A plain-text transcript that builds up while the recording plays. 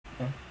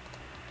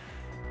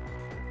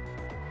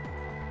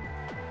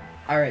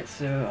Alright,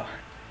 so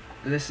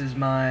this is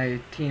my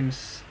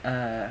team's,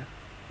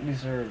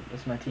 this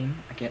is my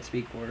team. I can't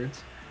speak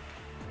words.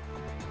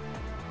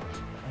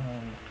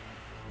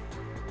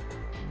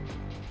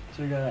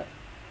 So we got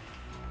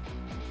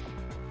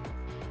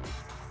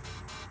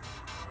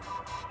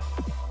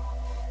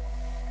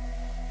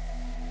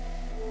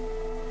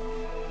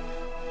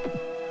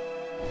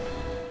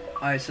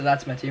alright, so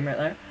that's my team right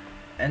there.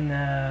 And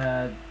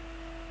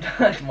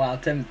wow,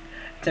 Tim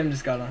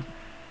just got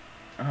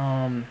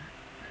on.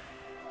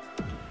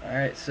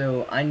 Alright,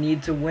 so I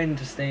need to win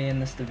to stay in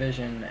this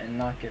division and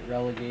not get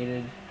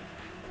relegated.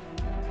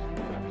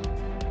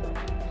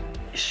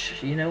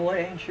 You know what,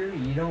 Andrew?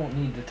 You don't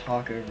need to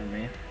talk over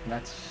me.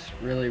 That's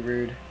really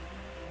rude.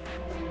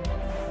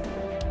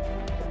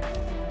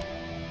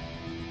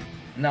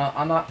 No,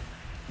 I'm not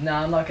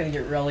gonna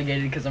get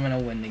relegated because I'm gonna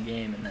win the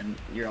game and then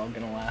you're all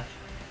gonna laugh.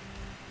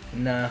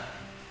 Nah.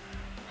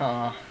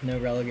 No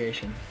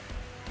relegation.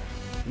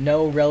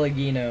 No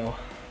relegino.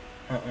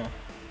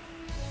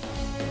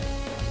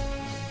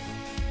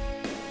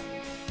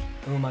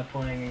 Who am I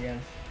playing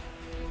against?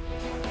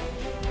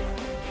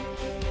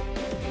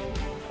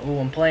 Oh,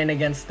 I'm playing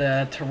against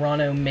the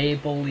Toronto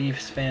Maple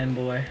Leafs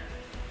fanboy.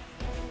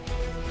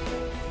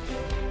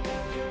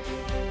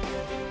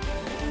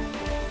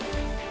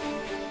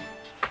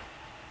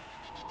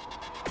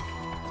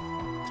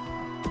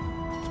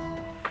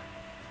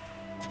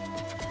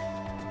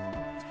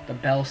 The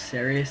Bell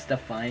Serious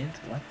Defiant?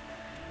 What?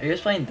 Are you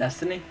guys playing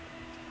Destiny?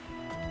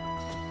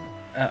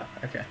 Oh,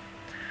 okay.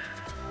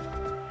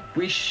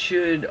 We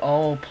should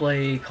all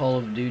play Call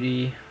of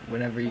Duty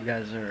whenever you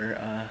guys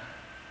are,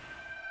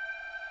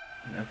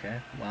 okay,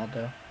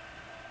 Wildo.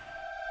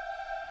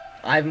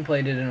 I haven't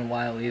played it in a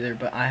while either,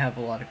 but I have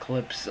a lot of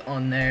clips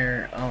on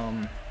there,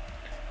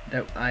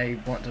 that I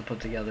want to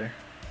put together.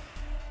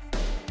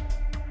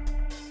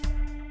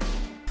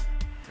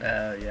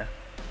 Yeah.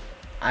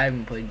 I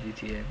haven't played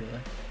GTA, really.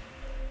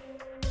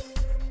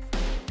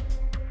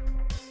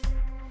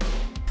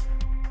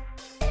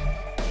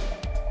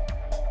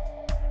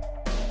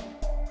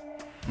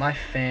 My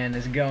fan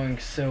is going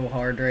so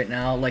hard right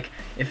now, like,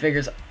 it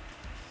figures...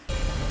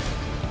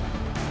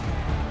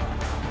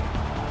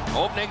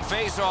 Opening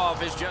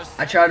face-off is just...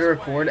 I try to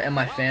record and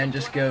my fan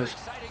just goes...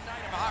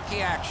 Hockey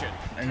action.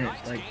 And it,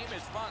 like... Game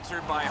is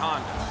sponsored by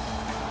Honda.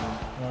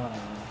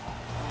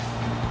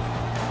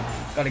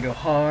 Gotta go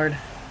hard.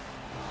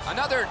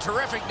 Another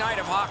terrific night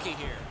of hockey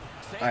here.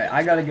 Alright,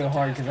 I gotta go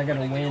hard because I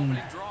gotta win.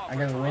 I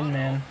gotta win,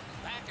 man.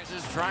 Backus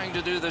is trying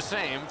to do the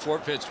same for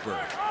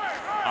Pittsburgh.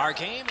 Our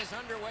game is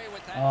underway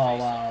with that. Oh,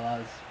 wow, that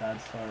was a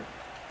bad start.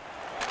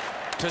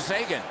 To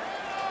Sagan.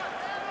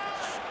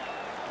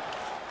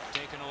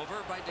 Taken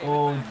over by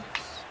David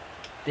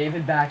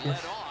David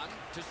Backus. Backus. Led on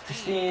to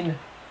Steen.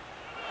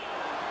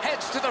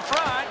 Heads to the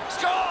front.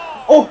 Score!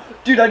 Oh,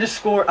 dude, I just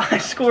scored. I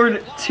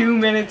scored 2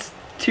 minutes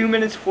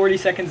 40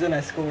 seconds in.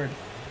 I scored.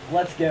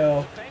 Let's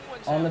go.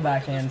 On the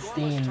backhand,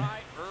 Steen.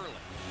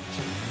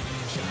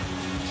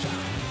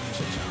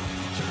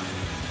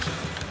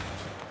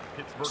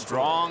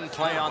 Strong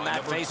play on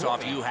that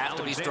faceoff. You have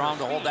to be strong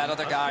to hold that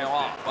other guy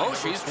off. Oh,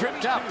 she's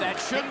tripped up. That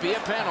should be a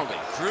penalty.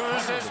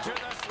 Cruises to the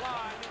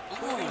slide.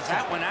 Ooh,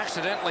 that one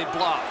accidentally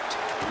blocked.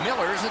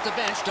 Miller's at the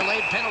bench.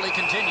 Delayed penalty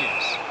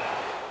continues.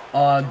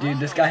 Oh, dude,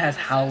 this guy has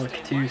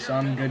Howlick too, so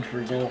I'm good for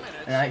goal.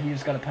 And he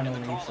just got a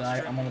penalty, so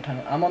I'm on the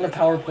penalty. I'm on the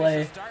power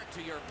play.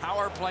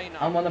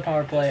 I'm on the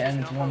power play,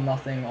 and it's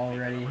 1-0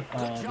 already.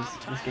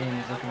 This game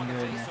is looking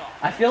good, man.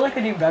 I feel like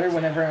I do better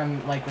whenever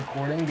I'm like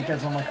recording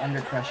because I'm like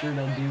under pressure.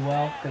 They'll do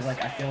well because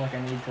like I feel like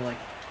I need to like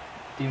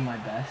do my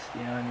best.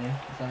 You know what I mean?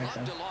 Does that make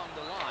sense?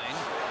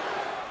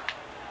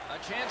 A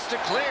chance to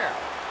clear.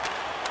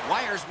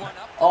 Wires one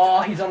up.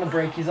 Oh, he's on the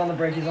break. He's on the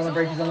break. He's on the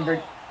break. He's on the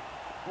break.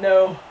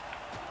 No.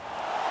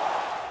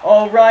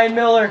 Oh, Ryan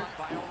Miller.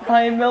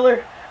 Ryan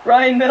Miller.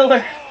 Ryan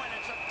Miller.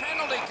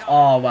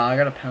 Oh, wow, I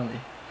got a penalty.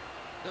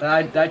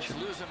 That should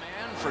lose a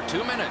man for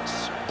 2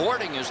 minutes.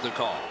 Boarding is the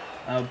call.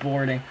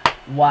 Boarding.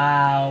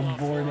 Wow,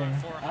 boarding.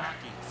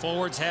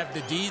 Forwards have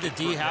the D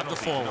have the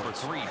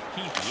forwards.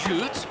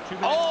 Shoots.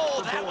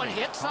 Oh, that one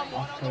hit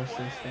someone.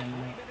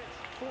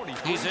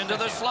 He's into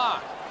the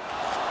slot.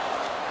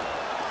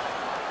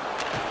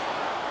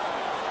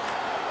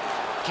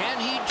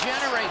 Can he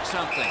generate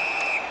something?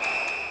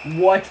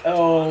 What?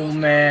 Oh,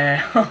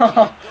 man.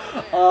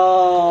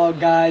 Oh,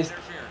 guys.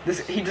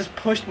 He just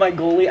pushed my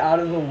goalie out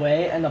of the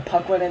way, and the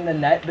puck went in the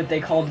net, but they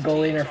called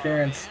goalie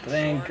interference.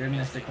 Thank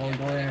goodness they called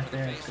goalie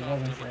interference. It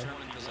wasn't safe.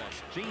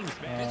 Oh,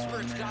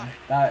 man.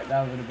 That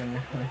would have been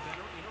really...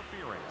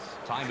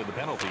 Time to the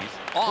penalties.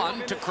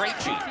 On to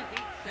Krejci.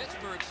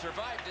 Pittsburgh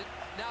survived it.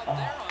 Now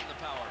they're on the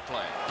power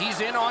play.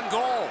 He's in on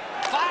goal.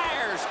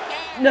 Fires.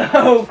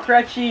 No,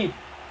 Krejci.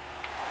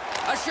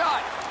 A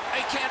shot.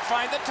 They can't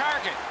find the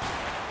target.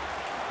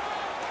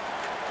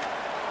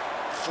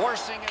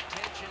 Forcing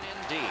attention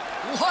indeed.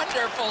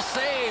 Wonderful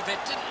save. It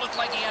didn't look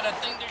like he had a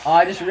thing to shoot. Oh,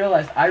 I just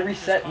realized I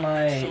reset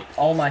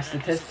all my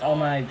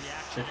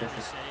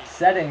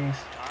settings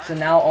So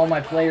now all my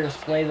players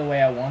play the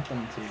way I want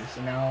them to.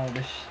 So now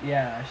this,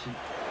 yeah, I should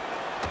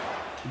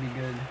be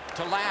good.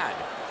 To Ladd.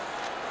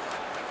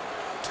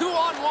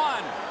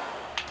 2-on-1.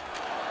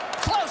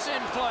 Close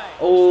in play.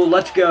 Oh,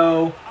 let's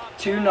go.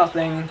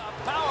 2-0.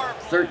 Power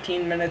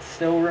 13 minutes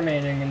still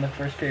remaining in the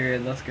first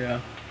period. Let's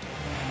go.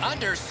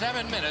 Under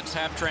 7 minutes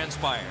have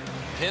transpired.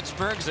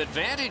 Pittsburgh's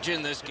advantage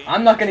in this game.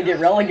 I'm not going to get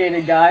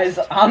relegated, guys.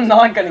 I'm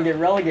not going to get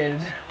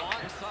relegated.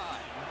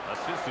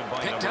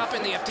 Picked up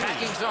in the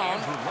attacking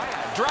zone.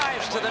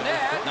 Drives to the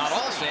net. Not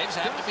all saves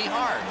have to be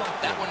hard.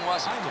 That one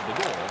wasn't.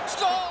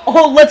 Score!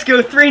 Oh, let's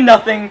go.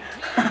 3-0.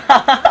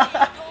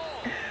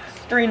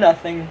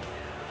 3-0.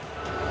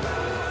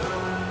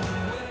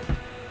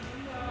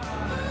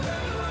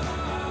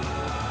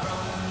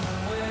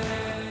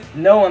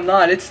 No, I'm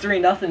not. It's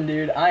 3-0,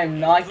 dude. I am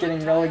not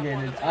getting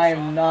relegated.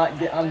 I'm not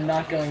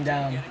going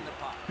down.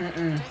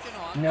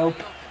 Nope.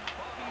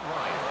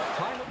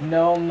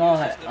 No, I'm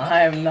not.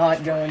 I am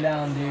not going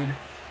down, dude.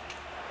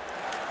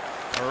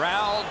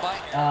 Corralled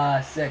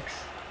by 6.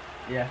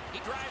 Yeah. He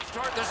drives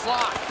toward the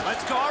slot.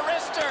 Let's go,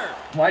 Arister.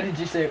 Why did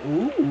you say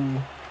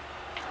ooh?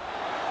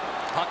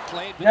 Puck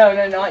played. No,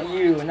 not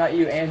you,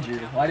 Andrew.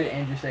 Why did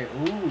Andrew say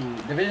ooh?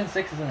 Division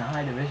 6 isn't a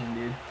high division,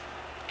 dude.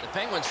 The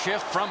Penguins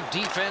shift from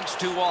defense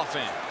to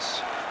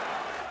offense.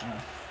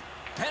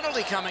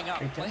 Penalty coming up.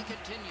 Play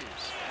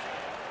continues.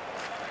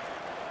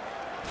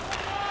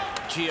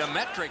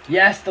 Geometric.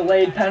 Yes,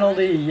 delayed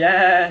penalty.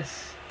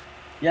 Yes.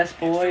 Yes,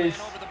 boys.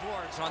 Over the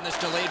boards on this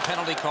delayed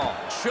penalty call.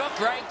 Shook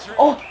right through.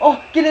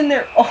 Oh, get in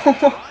there.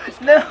 Oh,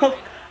 no.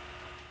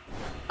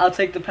 I'll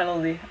take the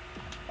penalty.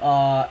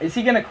 Is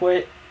he gonna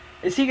quit?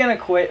 Is he gonna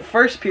quit?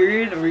 First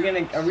period, are we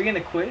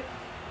gonna quit?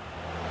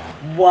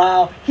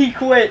 Wow, he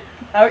quit.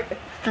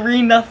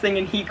 3-0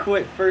 and he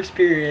quit first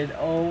period.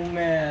 Oh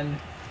man.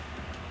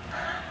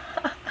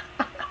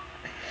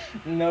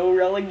 No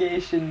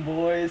relegation,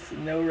 boys.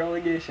 No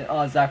relegation.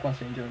 Oh, Zach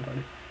wants me to join the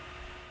party.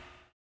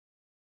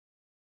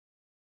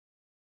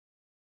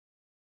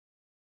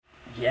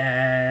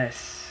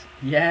 Yes.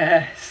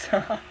 Yes.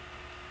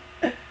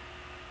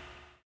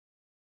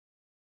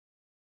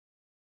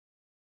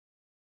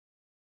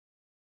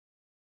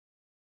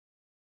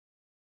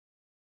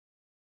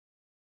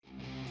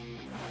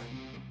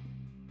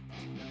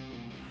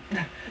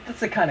 That's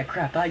the kind of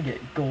crap I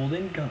get.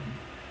 Golden gun.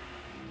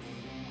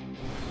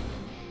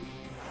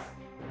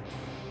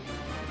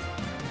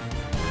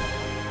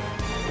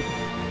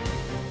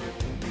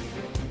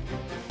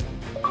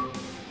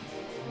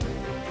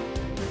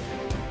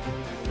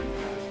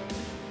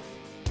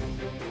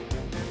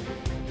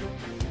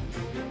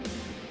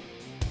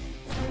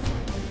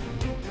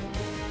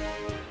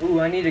 Ooh,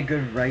 I need a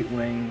good right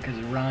wing because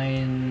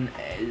Ryan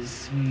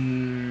is, you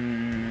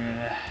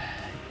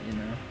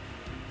know.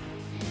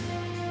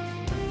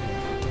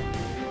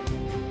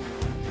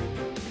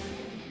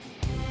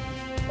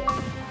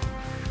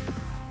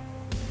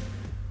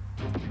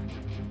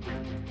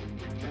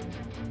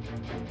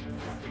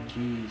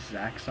 Jeez,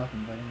 Zach, stop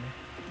inviting me.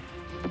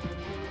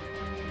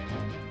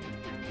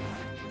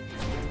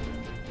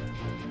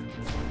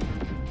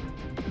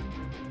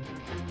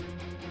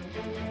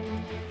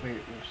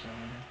 Wait, where's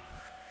someone?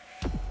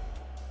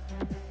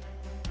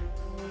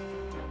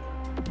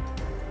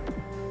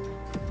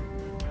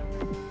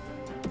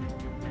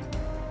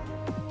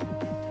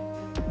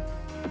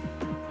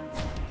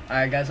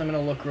 Alright guys, I'm gonna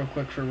look real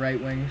quick for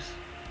right wings.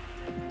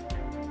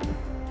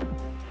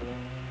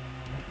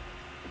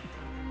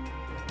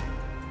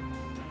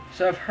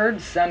 So I've heard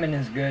Semin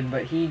is good,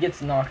 but he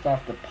gets knocked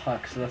off the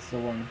puck, so that's the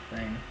one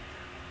thing.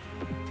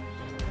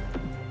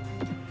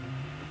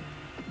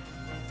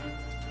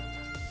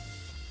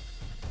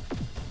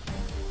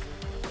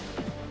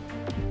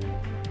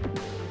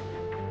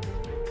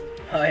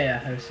 Oh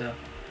yeah, Hosa.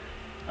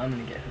 I'm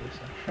gonna get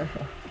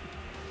Hosa.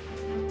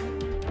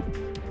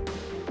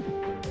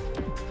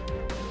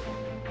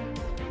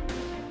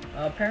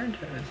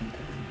 Parenthood isn't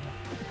terrible.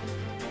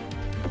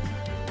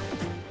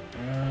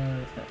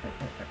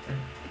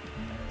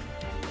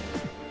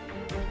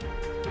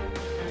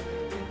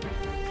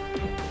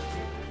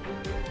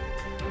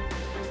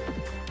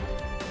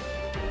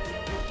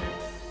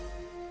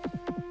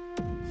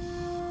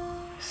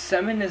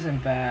 Semin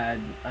isn't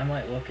bad. I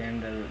might look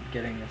into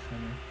getting the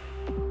Semin.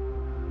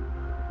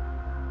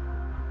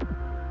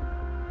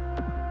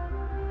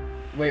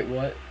 Wait,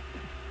 what?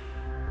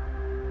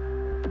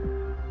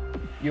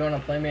 You want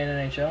to play me in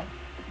NHL?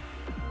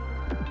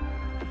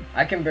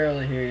 I can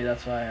barely hear you,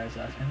 that's why I was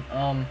asking.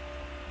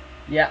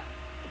 Yeah,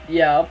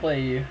 I'll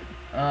play you.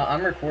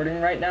 I'm recording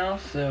right now,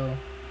 so...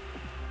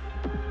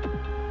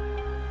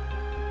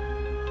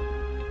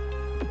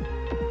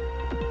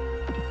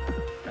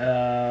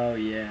 Oh,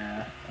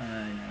 yeah,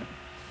 I know.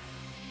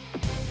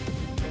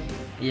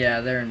 Yeah,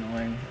 they're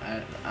annoying.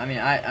 I mean,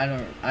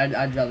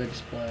 I'd rather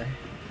just play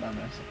by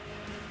myself.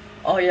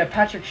 Oh, yeah,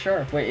 Patrick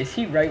Sharp. Wait, is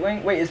he right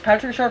wing? Wait, is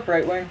Patrick Sharp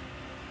right wing?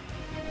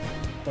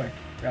 Quick,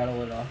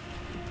 rattle it off.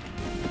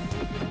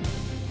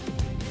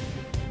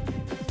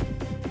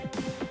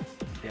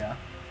 Yeah.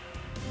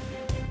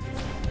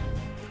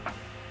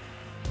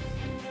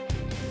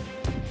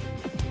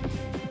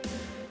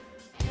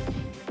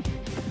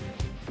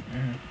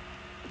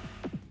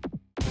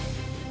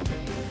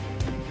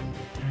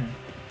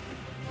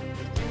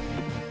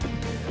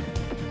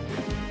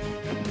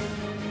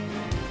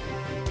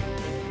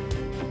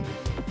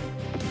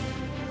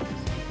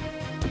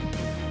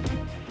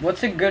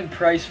 What's a good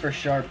price for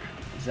Sharp,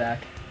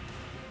 Zach?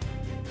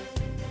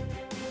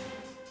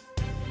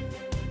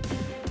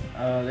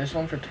 There's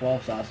one for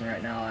 12,000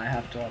 right now. I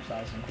have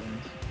 12,000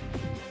 coins.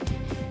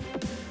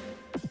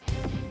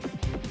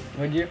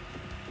 Would you?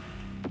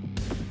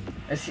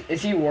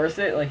 Is he worth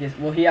it? Like,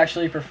 will he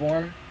actually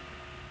perform?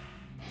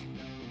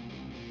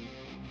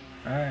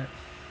 All right.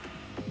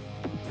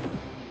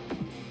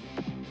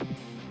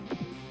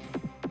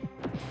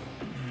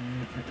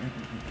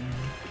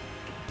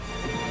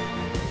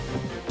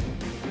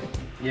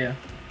 Yeah.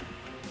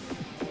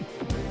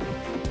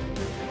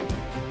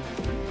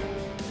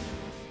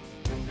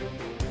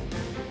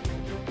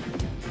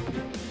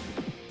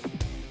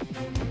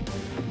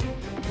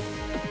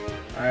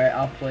 Alright,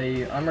 I'll play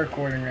you. I'm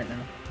recording right now.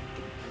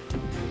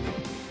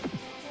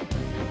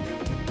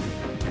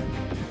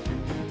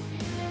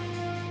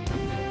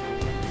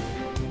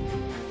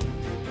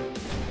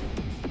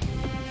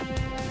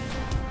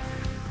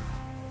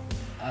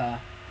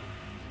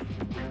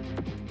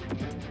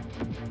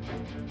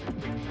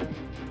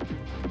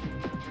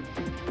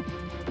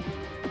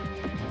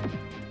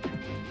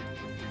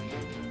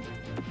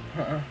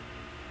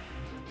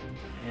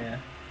 Yeah.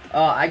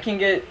 I can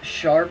get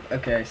Sharp.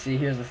 Okay, see,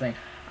 here's the thing.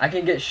 I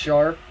can get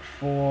Sharp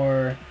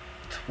for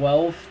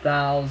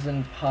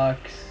 12,000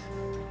 pucks,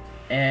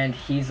 and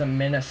he's a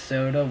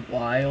Minnesota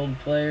Wild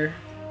player.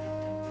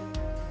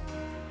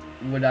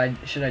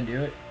 Should I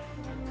do it?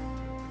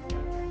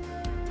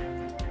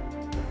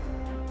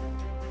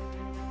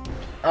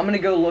 I'm gonna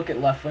go look at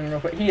left wing real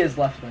quick. He is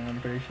left wing,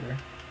 I'm pretty sure.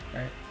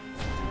 Right.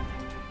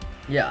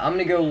 Yeah, I'm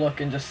gonna go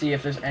look and just see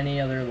if there's any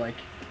other, like,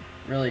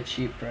 really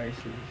cheap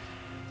prices.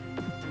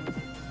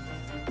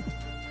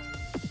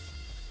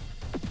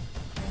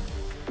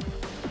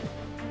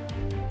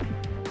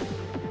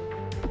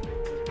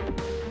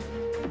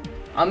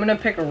 I'm gonna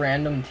pick a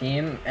random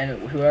team, and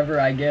whoever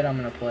I get, I'm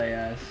gonna play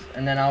as,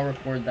 and then I'll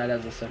record that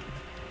as a separate.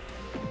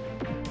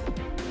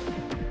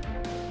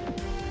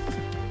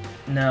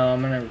 No,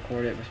 I'm gonna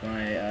record it with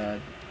my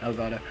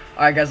Elgato.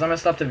 Alright guys, I'm gonna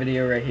stop the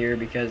video right here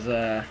because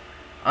I'm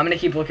gonna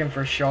keep looking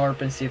for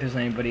Sharp and see if there's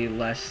anybody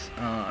less,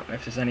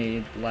 if there's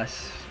any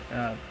less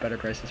better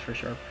prices for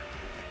Sharp.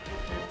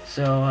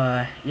 So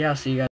yeah, I'll see you guys.